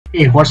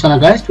Hey, what's up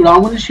guys? Today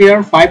I'm going to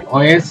share 5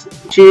 ways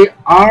to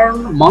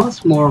earn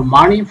much more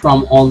money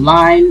from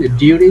online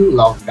during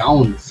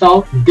lockdown.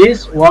 So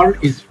this world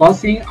is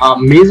facing a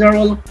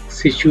miserable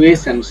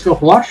situation. So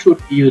what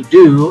should you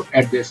do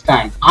at this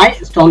time? I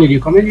strongly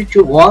recommend you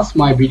to watch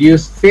my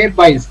videos step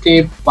by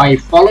step by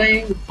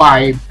following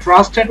 5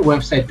 trusted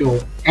websites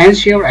to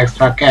ensure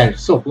extra cash.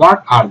 So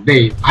what are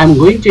they? I'm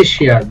going to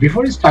share.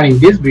 Before starting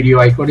this video,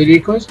 I cordially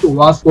request to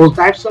watch all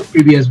types of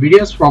previous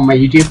videos from my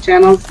YouTube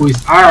channel which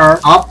are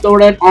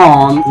uploaded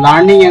on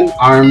learning and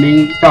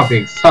earning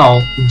topics.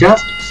 So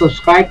just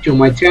subscribe to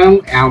my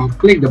channel and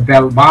click the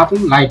bell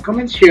button, like,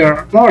 comment,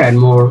 share more and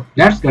more.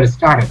 Let's get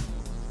started.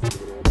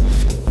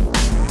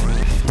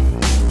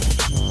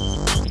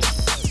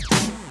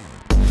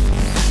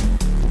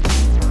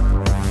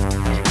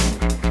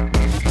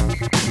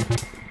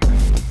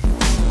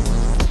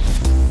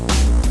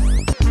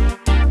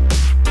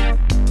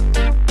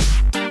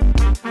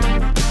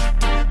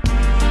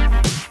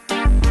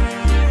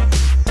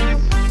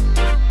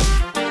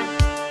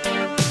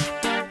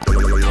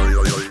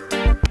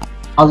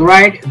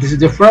 Alright, this is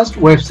the first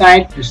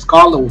website. It's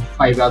called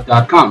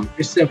Fiverr.com.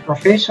 It's a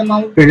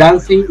professional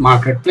freelancing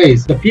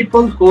marketplace. The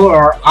people who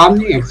are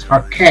earning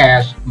extra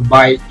cash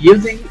by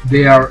using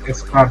their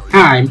extra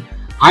time,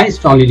 I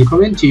strongly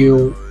recommend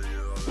you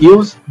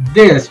use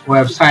this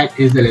website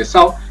easily.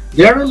 So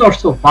there are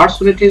lots of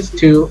possibilities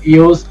to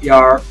use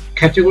your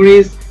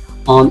categories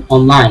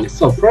online.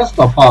 So first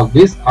of all,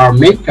 these are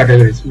main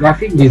categories: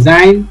 graphic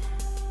design,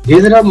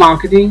 digital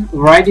marketing,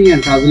 writing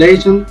and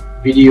translation,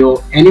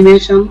 video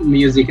animation,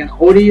 music and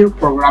audio,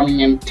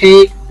 programming and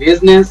tech,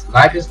 business,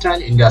 lifestyle,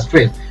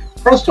 industries.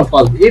 First of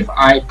all, if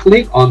I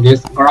click on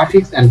this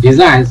graphics and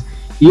designs,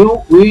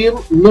 you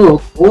will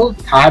look all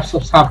types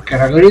of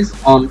subcategories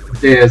on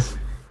this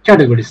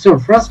category. So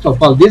first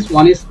of all, this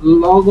one is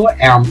logo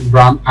and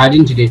brand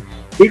identity.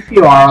 If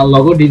you are a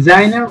logo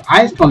designer,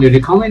 I strongly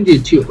recommend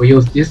you to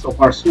use this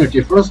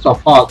opportunity. First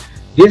of all,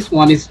 this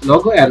one is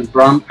logo and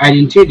brand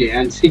identity,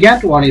 and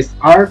second one is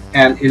art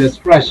and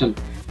illustration,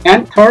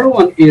 and third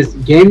one is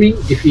gaming.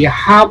 If you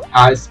have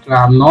a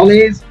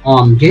knowledge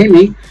on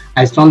gaming,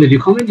 I strongly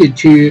recommend you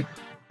to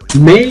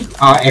make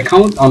an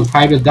account on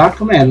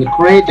Fiverr.com and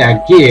create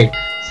a gig.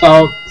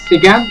 So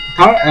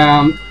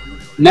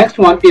next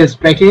one is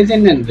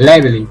packaging and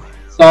labeling.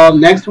 So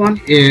next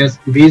one is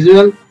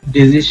visual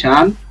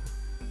design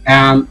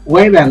and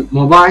web and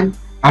mobile,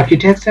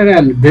 architecture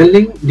and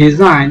building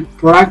design,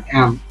 product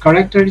and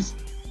characters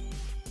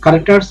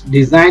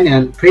design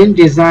and print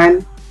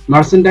design,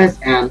 merchandise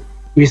and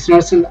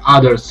business and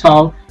others.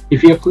 So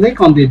if you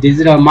click on the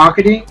digital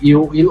marketing,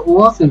 you will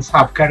watch in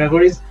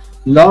subcategories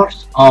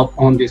lots of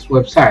on this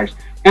website.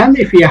 And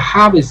if you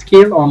have a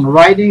skill on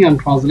writing and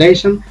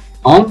translation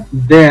on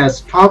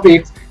these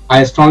topics,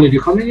 I strongly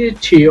recommend you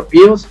to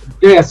use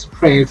these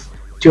tricks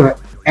to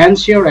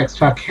ensure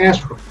extra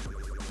cash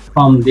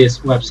from this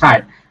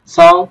website.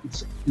 So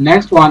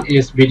next one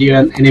is video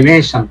and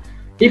animation.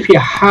 If you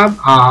have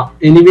a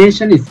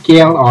animation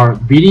skill or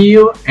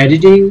video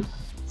editing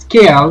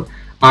skill,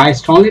 I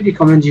strongly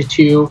recommend you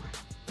to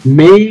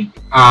make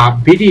a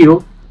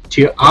video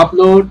to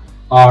upload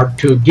or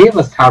to give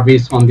a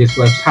service on this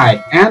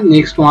website. And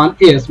next one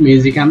is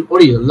music and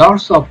audio.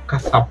 Lots of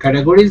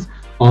subcategories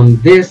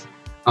on this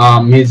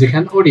music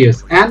and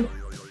audios. And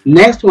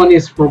next one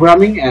is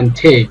programming and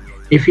tech.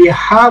 If you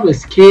have a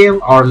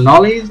skill or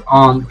knowledge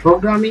on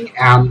programming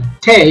and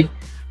tech,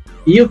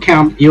 you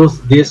can use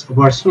these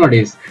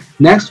opportunities.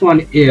 Next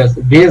one is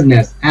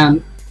business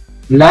and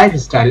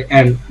lifestyle,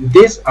 and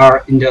these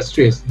are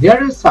industries.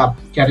 There are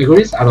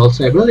subcategories are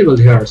also available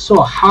here.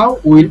 So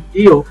how will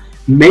you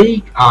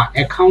make an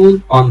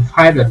account on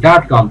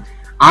Fiverr.com?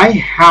 I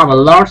have a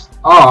lot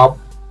of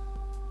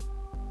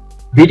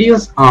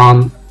videos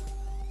on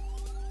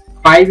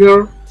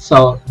Fiverr,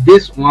 so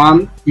this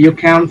one you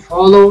can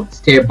follow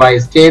step by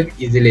step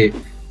easily.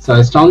 So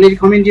I strongly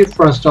recommend you,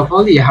 first of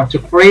all, you have to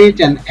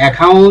create an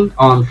account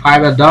on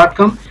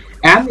Fiverr.com,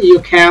 and you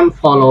can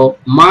follow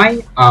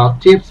my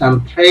tips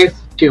and tricks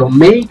to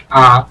make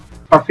a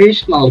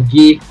professional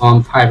gig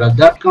on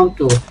Fiverr.com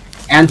to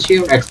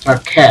ensure extra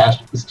cash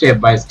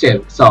step by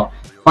step. So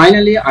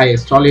finally, I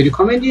strongly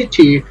recommend you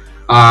to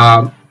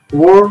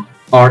work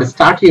or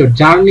start your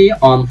journey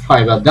on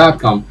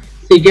Fiverr.com.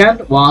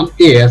 Second one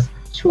is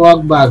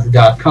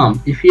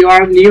swagbucks.com. If you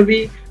are a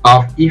newbie,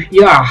 if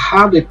you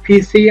have a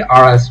PC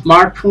or a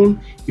smartphone,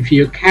 if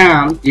you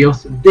can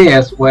use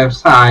this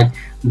website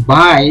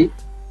by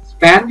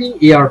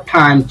spending your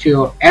time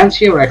to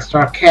ensure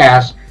extra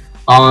cash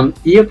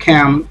you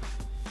can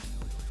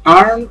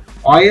earn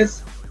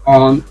always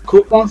on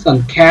coupons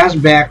and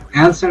cashback,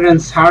 answer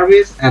and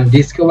service, and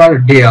discover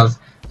deals.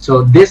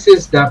 So this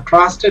is the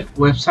trusted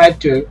website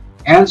to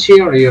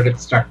ensure your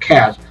extra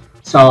cash.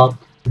 So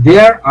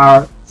there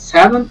are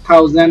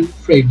 7,000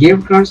 free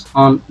gift cards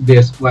on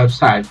this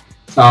website.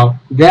 So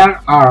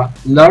there are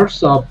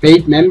lots of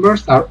paid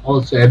members are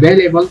also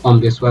available on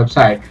this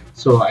website.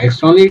 So I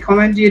strongly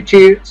recommend you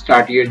to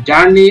start your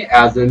journey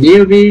as a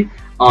newbie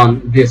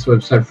on this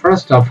website.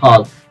 First of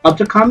all,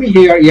 After coming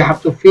here, you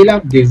have to fill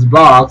up this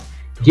box,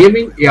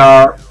 giving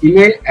your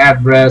email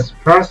address,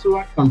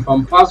 password,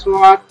 confirm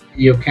password.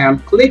 You can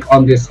click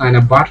on this sign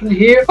up button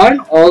here, and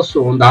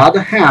also on the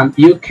other hand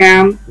you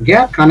can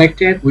get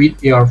connected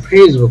with your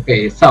Facebook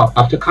page. So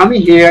after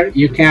coming here,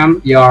 you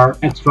can your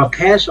extra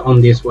cash on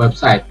this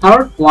website.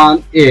 Third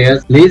one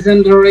is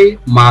legendary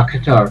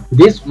marketer.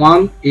 This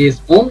one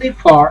is only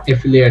for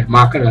affiliate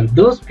marketer,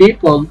 those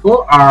people who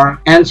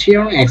are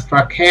ensuring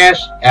extra cash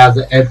as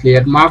an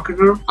affiliate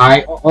marketer.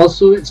 I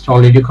also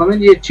strongly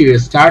recommend you to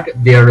start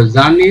their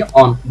journey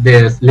on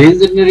this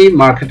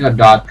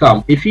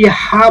legendarymarketer.com. If you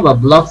have a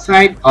blog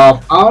site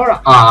of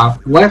our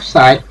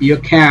website, you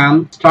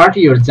can start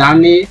your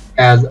journey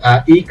as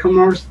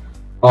e-commerce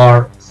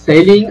or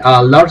selling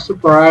lots of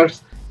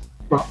products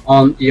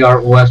on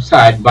your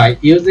website by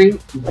using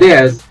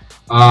this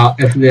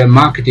affiliate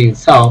marketing.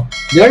 So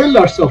there are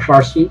lots of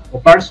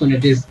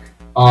opportunities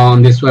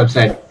on this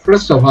website.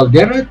 First of all,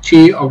 there are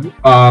two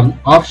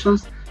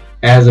options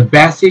as a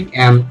basic,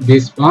 and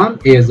this one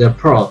is a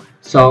pro.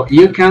 So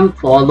you can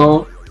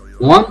follow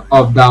one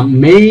of the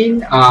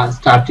main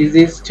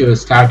strategies to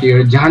start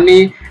your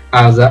journey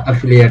as an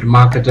affiliate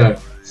marketer.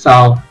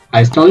 So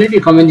I strongly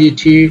recommend you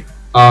to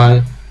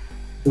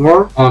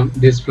work on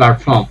this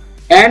platform.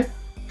 And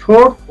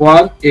fourth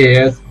one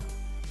is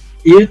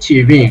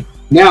YouTubing.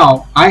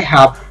 Now I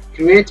have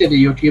created a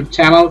YouTube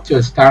channel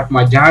to start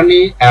my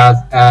journey as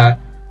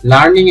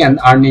learning and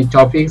earning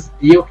topics.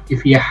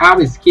 If you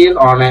have a skill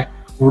on a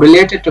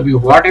related to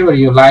whatever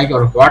you like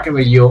or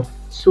whatever you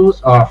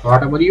choose or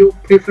whatever you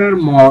prefer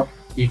more,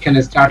 you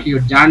can start your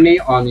journey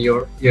on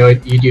your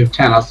YouTube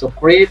channel. So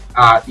create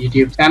a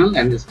YouTube channel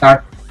and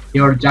start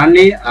your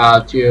journey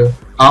to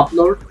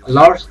upload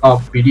lots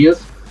of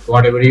videos,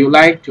 whatever you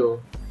like, to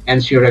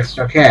ensure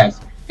extra cash.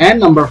 And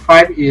number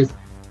 5 is,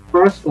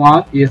 first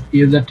one is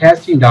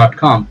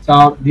usertesting.com.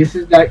 So this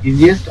is the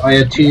easiest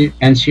way to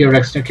ensure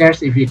extra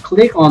cash. If you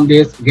click on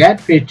this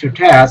get paid to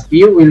test,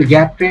 you will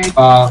get paid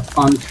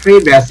on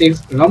 3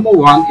 basics. Number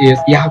 1 is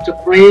you have to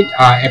create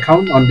an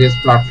account on this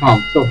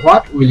platform. So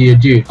what will you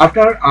do?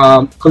 After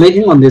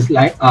clicking on this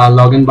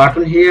login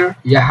button here,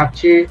 you have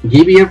to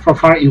give your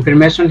profile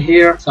information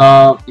here.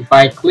 So if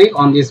I click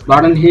on this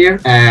button here,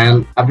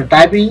 and after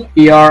typing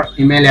your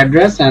email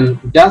address, and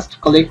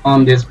just click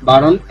on this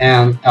button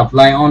and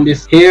apply on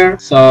this here.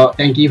 So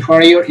thank you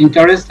for your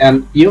interest,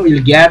 and you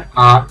will get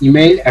an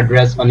email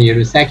address on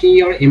your second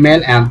your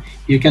email, and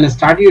you can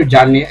start your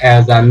journey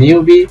as a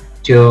newbie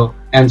to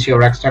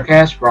ensure extra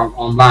cash from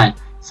online.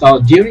 So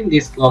during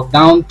this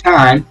lockdown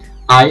time,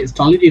 I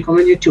strongly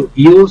recommend you to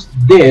use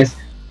this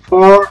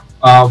for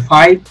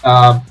 5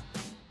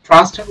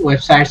 trusted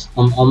websites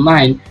on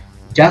online.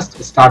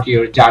 Just start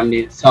your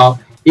journey. So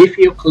if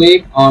you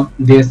click on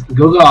this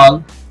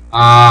Google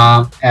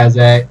as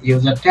a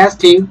user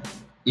testing,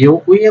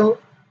 you will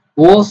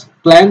watch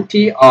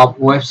plenty of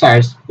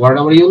websites.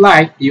 Whatever you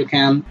like, you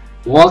can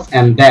watch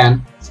and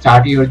then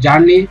start your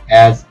journey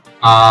as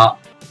a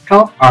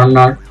top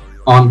earner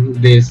on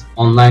this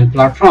online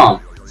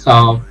platform.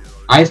 So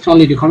I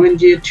strongly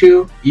recommend you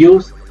to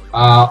use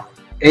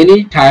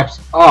any types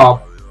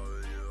of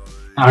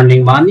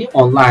earning money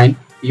online.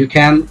 You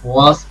can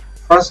watch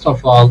first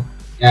of all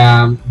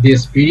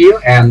this video,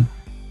 and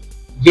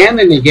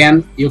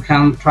again you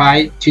can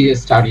try to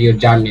start your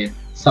journey.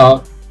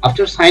 So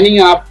after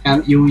signing up,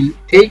 and you will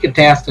take a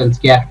test and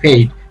get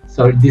paid.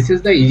 So this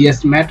is the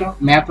easiest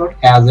method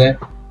as a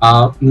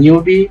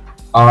newbie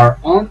or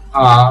on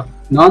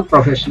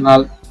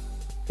non-professional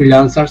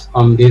freelancers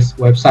on this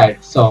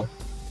website. So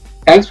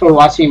thanks for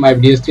watching my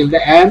videos till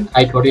the end.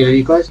 I totally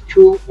request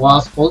to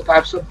watch all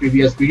types of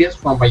previous videos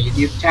from my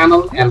YouTube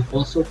channel, and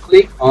also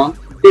click on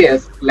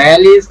this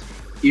playlist.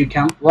 You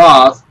can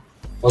watch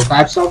all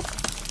types of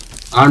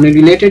earning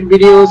related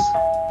videos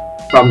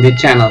from the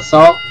channel.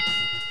 So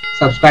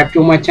subscribe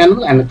to my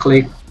channel and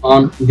click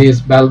on this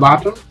bell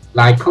button.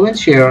 Like, comment,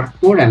 share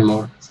more and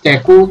more.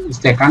 Stay cool,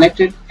 stay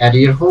connected at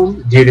your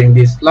home during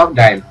this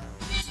lockdown.